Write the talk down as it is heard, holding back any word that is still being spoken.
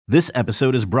This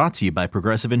episode is brought to you by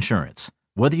Progressive Insurance.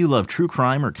 Whether you love true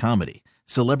crime or comedy,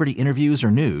 celebrity interviews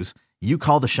or news, you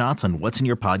call the shots on what's in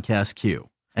your podcast queue.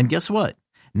 And guess what?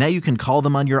 Now you can call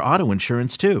them on your auto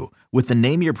insurance too with the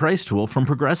Name Your Price tool from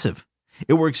Progressive.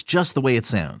 It works just the way it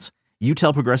sounds. You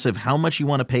tell Progressive how much you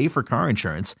want to pay for car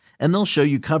insurance, and they'll show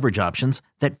you coverage options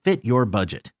that fit your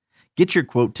budget. Get your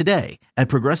quote today at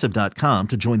Progressive.com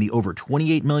to join the over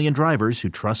 28 million drivers who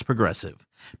trust Progressive.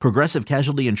 Progressive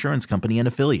Casualty Insurance Company and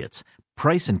Affiliates.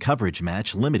 Price and coverage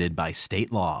match limited by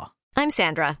state law. I'm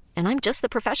Sandra, and I'm just the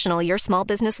professional your small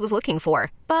business was looking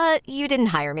for. But you didn't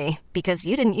hire me because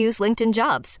you didn't use LinkedIn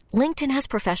Jobs. LinkedIn has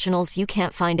professionals you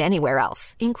can't find anywhere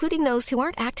else, including those who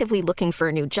aren't actively looking for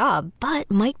a new job, but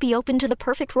might be open to the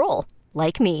perfect role,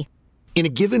 like me. In a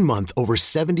given month, over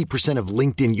 70% of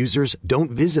LinkedIn users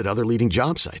don't visit other leading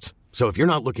job sites. So if you're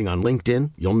not looking on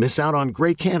LinkedIn, you'll miss out on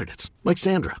great candidates like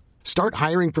Sandra. Start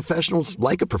hiring professionals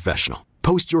like a professional.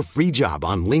 Post your free job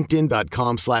on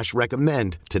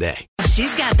linkedin.com/recommend today.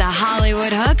 She's got the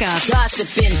Hollywood hookup,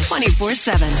 gossiping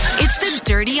 24/7. It's the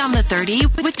Dirty on the 30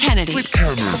 with Kennedy.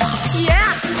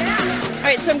 Yeah. All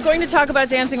right, so I'm going to talk about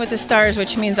Dancing with the Stars,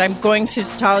 which means I'm going to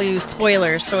tell you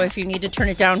spoilers. So if you need to turn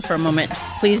it down for a moment,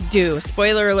 please do.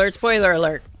 Spoiler alert, spoiler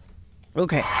alert.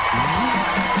 Okay.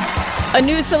 A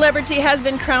new celebrity has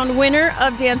been crowned winner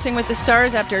of Dancing with the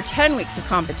Stars after 10 weeks of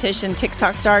competition.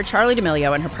 TikTok star Charli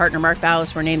D'Amelio and her partner Mark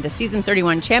Ballas were named the season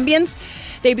 31 champions.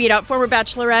 They beat out former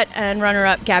Bachelorette and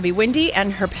runner-up Gabby Windey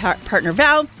and her partner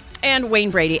Val, and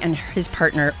Wayne Brady and his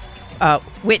partner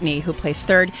Whitney, who placed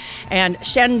third, and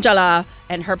Shangela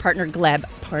and her partner Gleb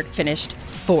finished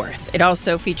fourth. It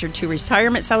also featured two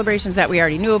retirement celebrations that we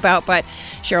already knew about, but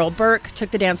Cheryl Burke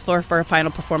took the dance floor for a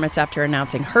final performance after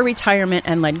announcing her retirement,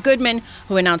 and Len Goodman,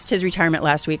 who announced his retirement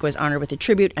last week, was honored with a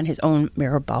tribute and his own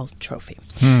Mirrorball trophy.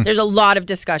 There's a lot of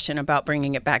discussion about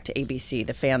bringing it back to ABC.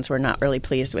 The fans were not really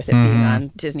pleased with it being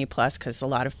on Disney Plus because a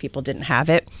lot of people didn't have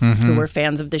it who were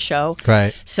fans of the show.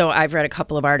 Right. So I've read a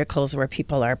couple of articles where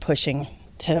people are pushing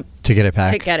to get it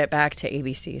back. To get it back to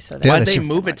ABC. So why'd they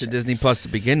move it to Disney Plus to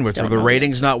begin with? Were the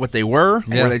ratings not what they were?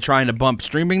 Yeah. Were they trying to bump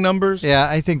streaming numbers? Yeah,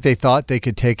 I think they thought they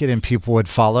could take it and people would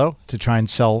follow to try and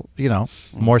sell,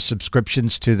 more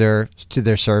subscriptions to their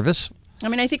service. I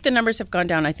mean, I think the numbers have gone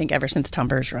down, ever since Tom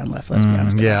Bergeron left, let's be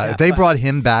honest. Yeah, if they brought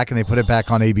him back and they put it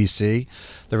back on ABC,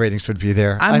 the ratings would be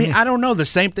there. I mean, I don't know. The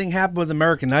same thing happened with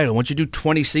American Idol. Once you do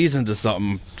 20 seasons of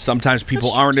something, sometimes people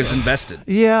aren't as invested.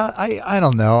 Yeah, I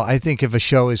don't know. I think if a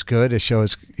show is good, a show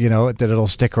is, that it'll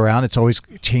stick around. It's always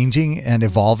changing and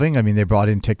evolving. I mean, they brought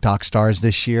in TikTok stars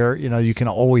this year. You can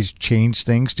always change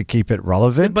things to keep it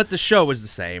relevant. But the show is the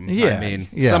same. Yeah, I mean,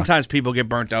 yeah. Sometimes people get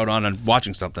burnt out on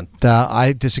watching something.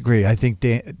 I disagree. I think,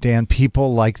 Dan,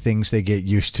 people like things they get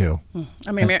used to.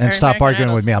 I mean, and stop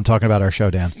arguing with me. I'm talking about our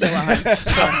show, Dan. Still on.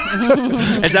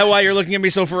 Is that why you're looking at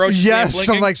me so ferociously? Yes,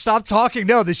 I'm like, stop talking.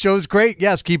 No, the show's great.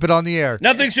 Yes, keep it on the air.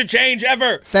 Nothing should change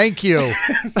ever. Thank you.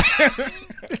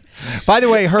 By the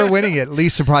way, her winning it,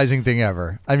 least surprising thing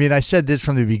ever. I mean, I said this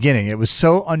from the beginning. It was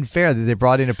so unfair that they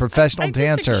brought in a professional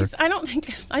dancer.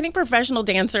 I think professional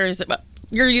dancers.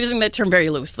 You're using that term very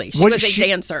loosely. She was a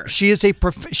dancer. She is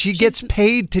she gets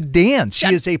paid to dance. She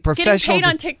is a professional. Getting paid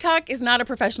on TikTok is not a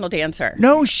professional dancer.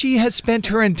 No, she has spent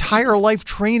her entire life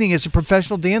training as a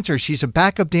professional dancer. She's a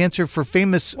backup dancer for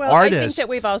famous artists. I think that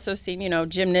we've also seen,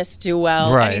 gymnasts do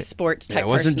well. Right. Any sports type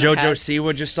wasn't person JoJo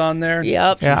Siwa just on there?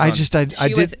 Yep. Yeah,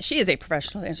 She is a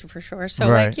professional dancer for sure. So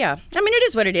right. I mean, it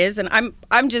is what it is, and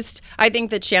I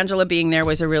think that Shangela being there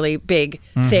was a really big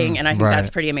thing, and I think that's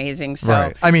pretty amazing. So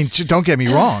right. I mean, don't get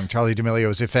me wrong. Charli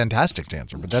D'Amelio is a fantastic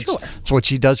dancer, but that's what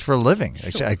she does for a living.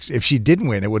 Sure. If she didn't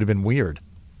win, it would have been weird.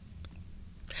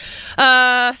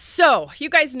 So you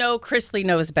guys know Chrisley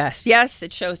Knows Best. Yes,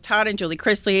 it shows Todd and Julie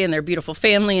Chrisley and their beautiful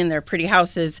family and their pretty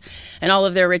houses and all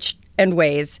of their rich and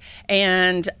ways.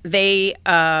 And they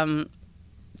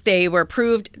were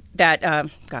proved that,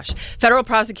 federal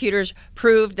prosecutors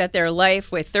proved that their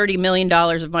life with $30 million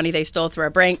of money they stole through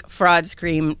a bank fraud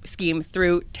scheme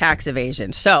through tax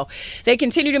evasion. So they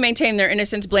continue to maintain their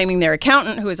innocence, blaming their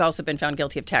accountant, who has also been found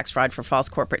guilty of tax fraud for false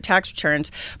corporate tax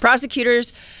returns.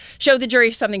 Prosecutors showed the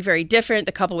jury something very different.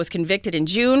 The couple was convicted in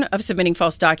June of submitting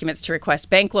false documents to request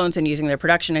bank loans and using their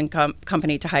production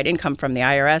company to hide income from the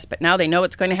IRS. But now they know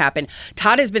what's going to happen.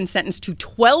 Todd has been sentenced to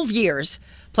 12 years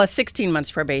plus 16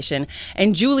 months probation,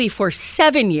 and Julie for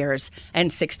 7 years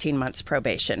and 16 months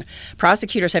probation.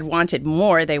 Prosecutors had wanted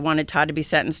more. They wanted Todd to be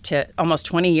sentenced to almost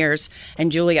 20 years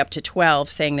and Julie up to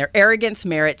 12, saying their arrogance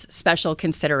merits special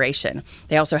consideration.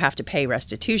 They also have to pay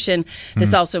restitution.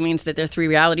 This also means that their 3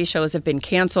 reality shows have been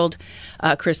canceled.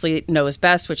 Chrisley Knows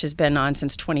Best, which has been on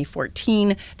since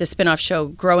 2014. The spinoff show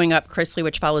Growing Up Chrisley,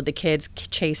 which followed the kids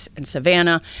Chase and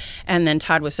Savannah. And then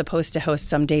Todd was supposed to host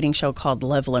some dating show called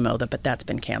Live Limo, but that's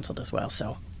been canceled as well.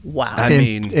 So, wow.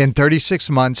 In 36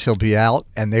 months, he'll be out,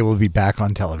 and they will be back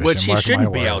on television. Which he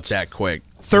shouldn't be out that quick.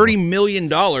 $30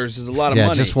 million is a lot of money.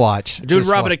 Yeah, just watch. Dude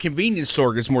robbing a convenience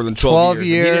store gets more than 12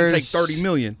 years. And he didn't take $30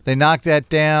 million. They knock that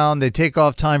down. They take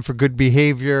off time for good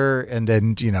behavior. And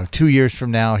then, 2 years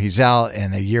from now, he's out.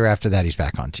 And a year after that, he's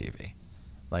back on TV.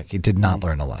 Like, he did not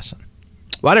learn a lesson.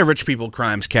 A lot of rich people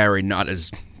crimes carry not as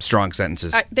strong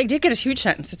sentences. They did get a huge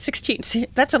sentence. It's 16. See,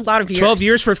 that's a lot of years. 12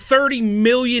 years for $30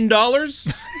 million?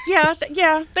 Yeah.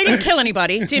 They didn't kill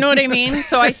anybody. Do you know what I mean?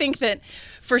 So I think that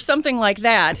for something like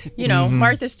that,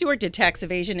 Martha Stewart did tax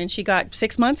evasion and she got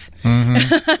 6 months.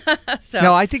 So,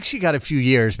 no, I think she got a few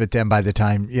years, but then by the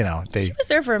time, She was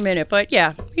there for a minute, but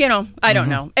yeah, I don't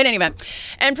know. In any event,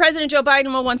 and President Joe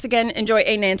Biden will once again enjoy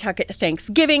a Nantucket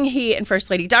Thanksgiving. He and First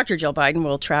Lady Dr. Jill Biden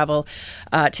will travel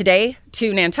today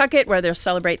to Nantucket, where they'll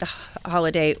celebrate the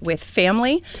holiday with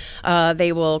family.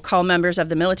 They will call members of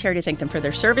the military to thank them for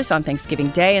their service on Thanksgiving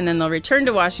Day, and then they'll return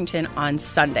to Washington on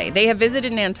Sunday. They have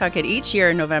visited Nantucket each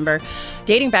year in November,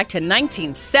 dating back to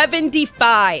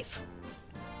 1975.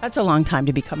 That's a long time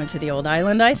to be coming to the old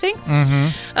island, I think.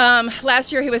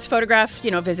 Last year, he was photographed,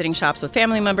 visiting shops with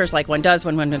family members, like one does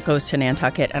when one goes to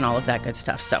Nantucket, and all of that good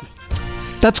stuff. So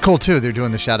that's cool too. They're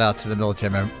doing the shout out to the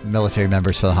military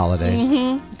members for the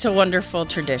holidays. It's a wonderful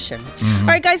tradition. All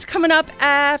right, guys, coming up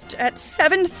at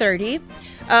 7:30,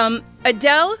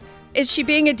 Adele. Is she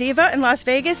being a diva in Las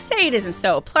Vegas? Say it isn't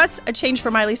so. Plus, a change for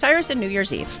Miley Cyrus and New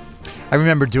Year's Eve. I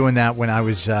remember doing that when I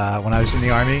was in the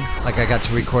Army. Like, I got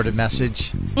to record a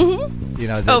message.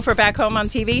 For Back Home on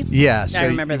TV? Yeah. So I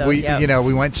remember those,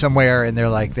 we went somewhere and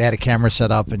they had a camera set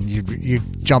up and you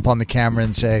jump on the camera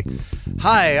and say,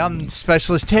 "Hi, I'm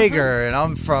Specialist Tager and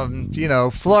I'm from,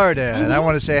 Florida and I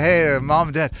want to say hey to Mom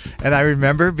and Dad." And I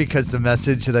remember because the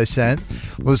message that I sent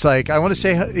was like, "I want to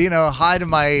say, hi to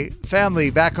my family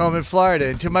back home in Florida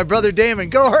and to my brother Damon.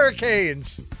 Go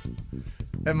Hurricanes."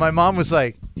 And my mom was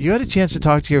like, "You had a chance to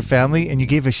talk to your family and you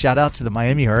gave a shout out to the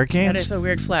Miami Hurricanes?" That is a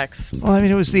weird flex. Well,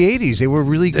 it was the 80s. They were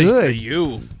really good. The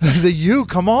U. The U,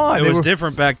 come on. It was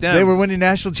different back then. They were winning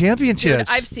national championships. Dude,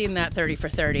 I've seen that 30 for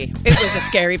 30. It was a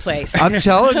scary place. I'm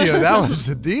telling you, that was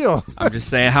the deal. I'm just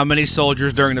saying, how many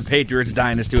soldiers during the Patriots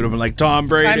dynasty would have been like Tom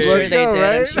Brady? I'm sure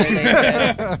Let's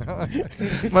go,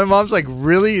 did. My mom's like,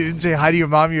 "Really? You didn't say hi to your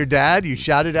mom or your dad? You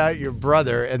shouted out your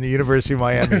brother and the University of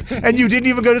Miami. And you didn't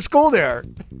even go to school there."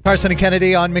 Carson and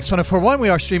Kennedy on Mix 104.1. We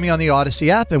are streaming on the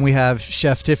Odyssey app, and we have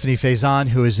Chef Tiffany Faison,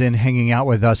 who is hanging out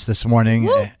with us this morning.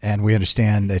 Woo. And we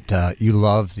understand that you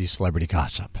love the celebrity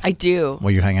gossip. I do.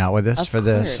 Will you hang out with us for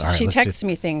this? All right, she texts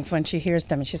me things when she hears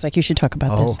them, and she's like, "You should talk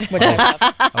about this." Which I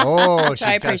love. Which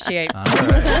I appreciate. All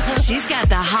right. She's got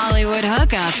the Hollywood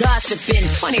hookup. Gossiping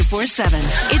 24/7.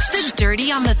 It's the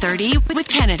Dirty on the 30 with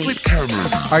Kennedy.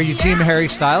 Are you Team Harry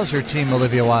Styles or Team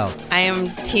Olivia Wilde? I am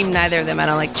team neither of them. I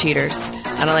don't like cheaters.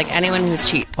 I don't like anyone who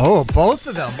cheats. Oh, both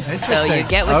of them. Interesting. So you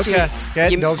get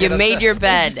what you made your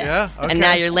bed, yeah, okay. and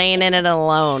now you're laying in it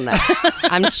alone.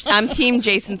 I'm Team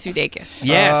Jason Sudeikis.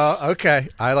 Yes. Okay.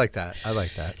 I like that.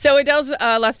 So Adele's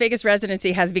Las Vegas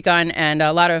residency has begun, and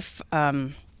a lot of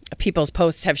people's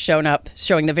posts have shown up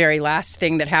showing the very last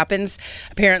thing that happens.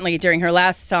 Apparently, during her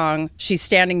last song, she's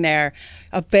standing there.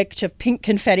 A bunch of pink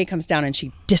confetti comes down, and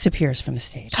she disappears from the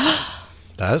stage.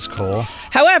 That's cool.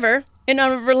 However, in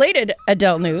related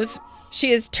Adele news,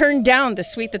 she has turned down the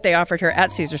suite that they offered her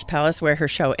at Caesar's Palace, where her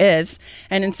show is,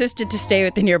 and insisted to stay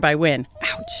with the nearby Wynn.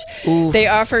 Ouch. Oof. They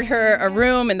offered her a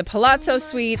room in the Palazzo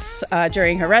Suites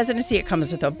during her residency. It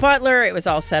comes with a butler. It was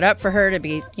all set up for her to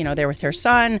be, there with her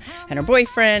son and her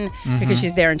boyfriend because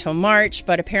she's there until March.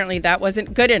 But apparently that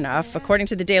wasn't good enough. According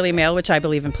to the Daily Mail, which I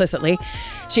believe implicitly,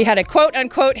 she had a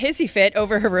quote-unquote hissy fit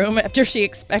over her room after she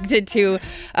expected to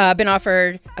been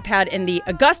offered a pad in the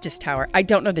Augustus Tower. I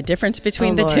don't know the difference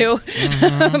between the two.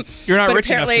 You're not rich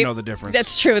enough to know the difference.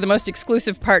 That's true. The most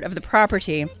exclusive part of the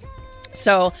property.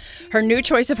 So her new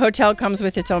choice of hotel comes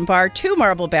with its own bar, 2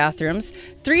 marble bathrooms,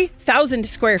 3,000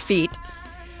 square feet.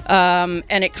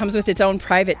 And it comes with its own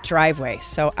private driveway.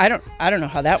 So I don't know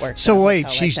how that works. So wait,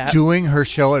 she's doing her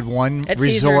show at one at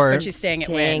resort. Caesars, but she's staying at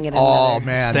Wynn. Oh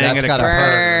man, that's gotta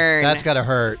hurt. That's gotta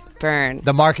hurt. Burn.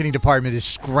 The marketing department is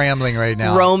scrambling right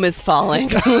now. Rome is falling.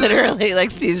 Literally, like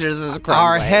Caesars is crumbling.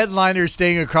 Our headliner's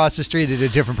staying across the street at a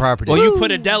different property. Well, you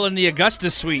put Adele in the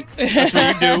Augusta suite. That's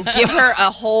what you do. Give her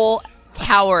a whole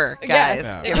tower, guys.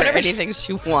 Yes. Give her anything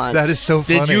she wants. That is so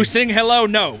funny. Did you sing Hello?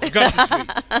 No. Augusta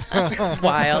suite.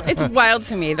 Wild. It's wild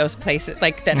to me, those places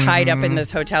like that hide up in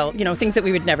this hotel, things that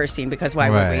we would never see because why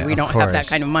would we? We don't have that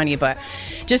kind of money, but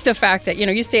just the fact that,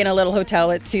 you stay in a little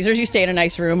hotel at Caesars, you stay in a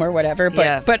nice room or whatever,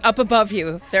 but up above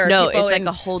you, there are people it's in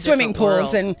like a whole swimming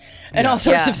pools world. and all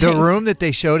sorts of things. The room that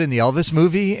they showed in the Elvis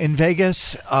movie in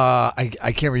Vegas,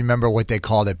 I can't remember what they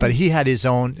called it, but he had his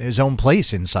own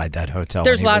place inside that hotel.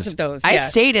 There's lots of those. I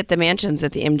stayed at the mansions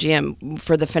at the MGM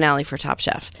for the finale for Top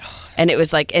Chef. And it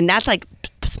was like, and that's like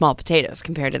small potatoes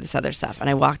compared to this other stuff. And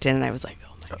I walked in and I was like,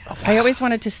 oh my God. I always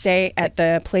wanted to stay at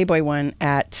the Playboy one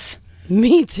at...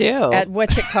 Me too. At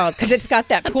what's it called? Because it's got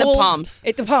that pool. The Palms.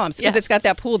 The Palms. Because it's got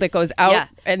that pool that goes out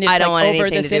and it's I don't want over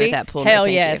anything the to city. do with that pool. Hell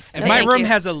no, yes. And my room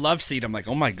has a love seat. I'm like,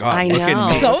 oh my God. I look at know.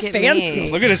 me. So Look at fancy.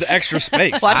 me. Look at this extra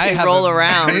space. Watch me roll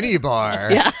around. Mini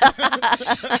bar. Yeah.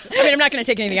 I mean, I'm not going to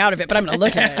take anything out of it, but I'm going to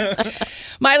look at it.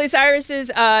 Miley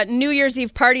Cyrus's New Year's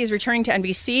Eve party is returning to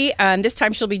NBC, and this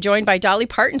time she'll be joined by Dolly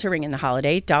Parton to ring in the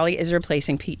holiday. Dolly is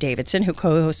replacing Pete Davidson, who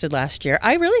co-hosted last year.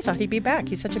 I really thought he'd be back.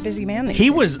 He's such a busy man these days. He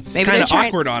was kind of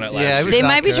awkward on it last year. They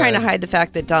might be trying to hide the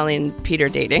fact that Dolly and Pete are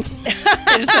dating.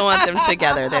 They just don't want them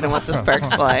together. They don't want the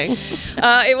sparks flying.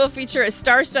 It will feature a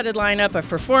star-studded lineup of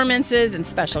performances and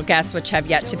special guests, which have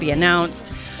yet to be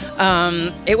announced.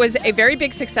 It was a very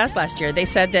big success last year. They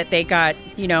said that they got,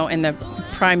 in the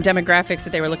prime demographics that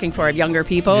they were looking for of younger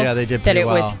people. Yeah, they did that pretty it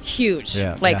well. was huge,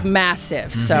 Yeah,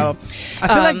 massive. Mm-hmm. So I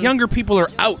feel like younger people are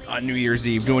out on New Year's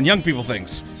Eve doing young people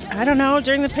things. I don't know.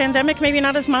 During the pandemic, maybe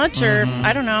not as much, or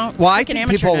I don't know. It's Well, I like an think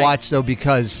amateur people night. watch though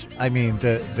because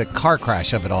the car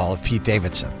crash of it all of Pete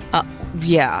Davidson.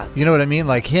 Yeah. You know what I mean?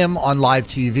 Like him on live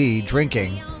TV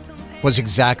drinking was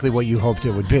exactly what you hoped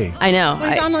it would be. I know.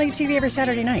 Well, he's on live TV every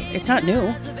Saturday night. It's not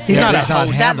new. He's not he's not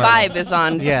That hammered. vibe is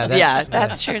on. Yeah,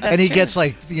 that's true. That's and he true. gets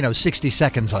like 60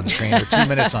 seconds on screen or 2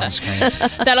 minutes on screen.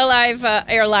 That'll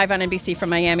air live on NBC from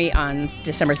Miami on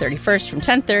December 31st from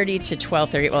 10:30 to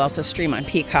 12:30. It will also stream on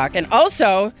Peacock. And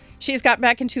also, she's got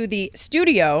back into the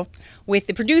studio with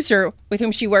the producer with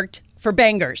whom she worked for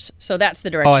Bangers. So that's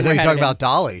the direction. Oh, I thought you were we're talking headed about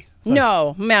Dolly. in.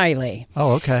 No, Miley.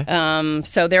 Oh, okay.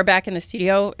 So they're back in the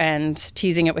studio and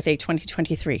teasing it with a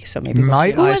 2023. So maybe we'll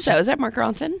see. Who was that? Was that Mark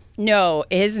Ronson? No,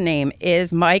 his name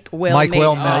is Mike Will. Mike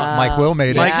Will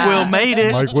made it. Mike Will made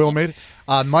it. Mike Will made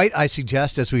it. Might I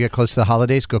suggest as we get close to the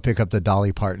holidays, go pick up the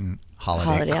Dolly Parton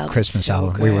holiday album. Christmas So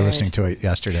album. We were good. listeing to it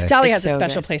yesterday. Dolly It's has a so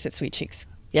special good. place at Sweet Cheeks.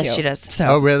 Yes, Cute. she does. So,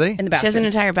 Oh, really? In the She bathroom. has an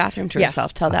entire bathroom to Yeah.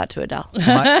 herself. Tell that to Adele.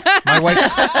 My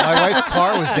wife's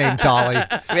car was named Dolly.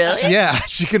 Really? Yeah,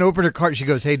 she can open her car. She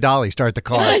goes, "Hey, Dolly, start the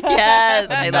car." Yes.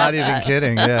 I Not love even that.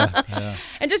 kidding. Yeah.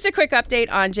 And just a quick update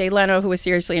on Jay Leno, who was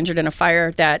seriously injured in a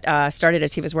fire that started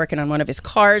as he was working on one of his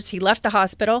cars. He left the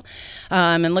hospital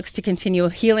and looks to continue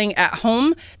healing at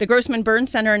home. The Grossman Burn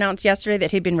Center announced yesterday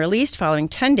that he'd been released following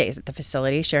 10 days at the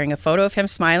facility, sharing a photo of him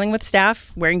smiling with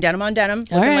staff, wearing denim on denim,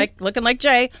 looking like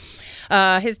Jay.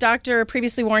 His doctor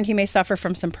previously warned he may suffer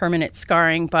from some permanent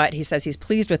scarring, but he says he's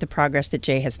pleased with the progress that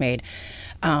Jay has made.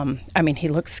 I mean, he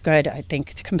looks good, I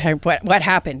think, compared to what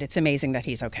happened. It's amazing that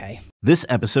he's okay. This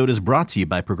episode is brought to you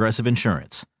by Progressive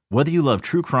Insurance. Whether you love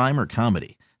true crime or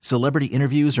comedy, celebrity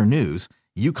interviews or news,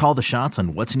 you call the shots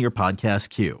on what's in your podcast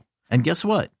queue. And guess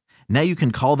what? Now you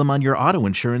can call them on your auto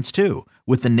insurance too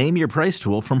with the Name Your Price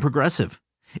tool from Progressive.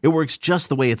 It works just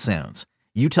the way it sounds.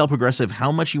 You tell Progressive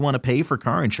how much you want to pay for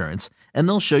car insurance, and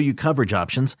they'll show you coverage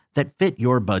options that fit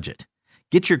your budget.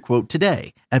 Get your quote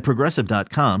today at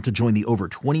Progressive.com to join the over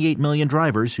 28 million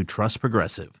drivers who trust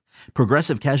Progressive.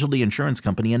 Progressive Casualty Insurance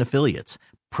Company and Affiliates.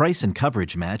 Price and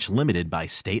coverage match limited by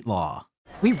state law.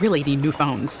 We really need new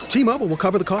phones. T-Mobile will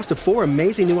cover the cost of 4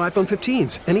 amazing new iPhone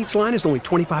 15s, and each line is only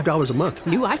 $25 a month.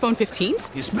 New iPhone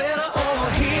 15s? It's better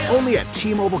over here. Only at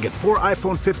T-Mobile, get 4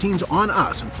 iPhone 15s on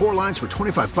us and 4 lines for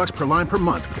 $25 per line per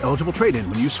month with eligible trade-in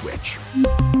when you switch.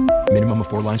 Minimum of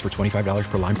 4 lines for $25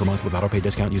 per line per month with autopay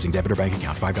discount using debit or bank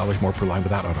account. $5 more per line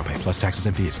without autopay, plus taxes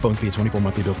and fees. Phone fee at 24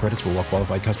 monthly bill credits for well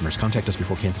qualified customers. Contact us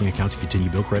before canceling account to continue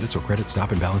bill credits or credit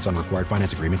stop and balance on required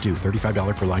finance agreement due.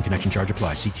 $35 per line connection charge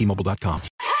applies. See T-Mobile.com.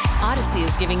 Odyssey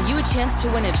is giving you a chance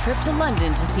to win a trip to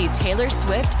London to see Taylor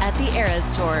Swift at the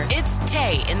Eras Tour. It's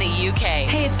Tay in the UK.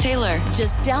 Hey, it's Taylor.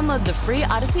 Just download the free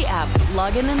Odyssey app,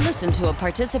 log in and listen to a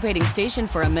participating station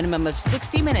for a minimum of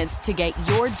 60 minutes to get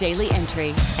your daily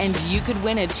entry. And you could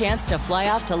win a chance to fly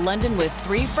off to London with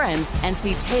 3 friends and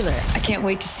see Taylor. I can't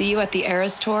wait to see you at the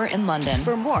Eras Tour in London.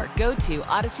 For more, go to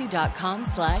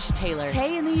odyssey.com/Taylor.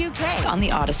 Tay in the UK. It's on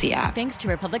the Odyssey app. Thanks to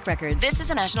Republic Records. This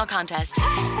is a national contest.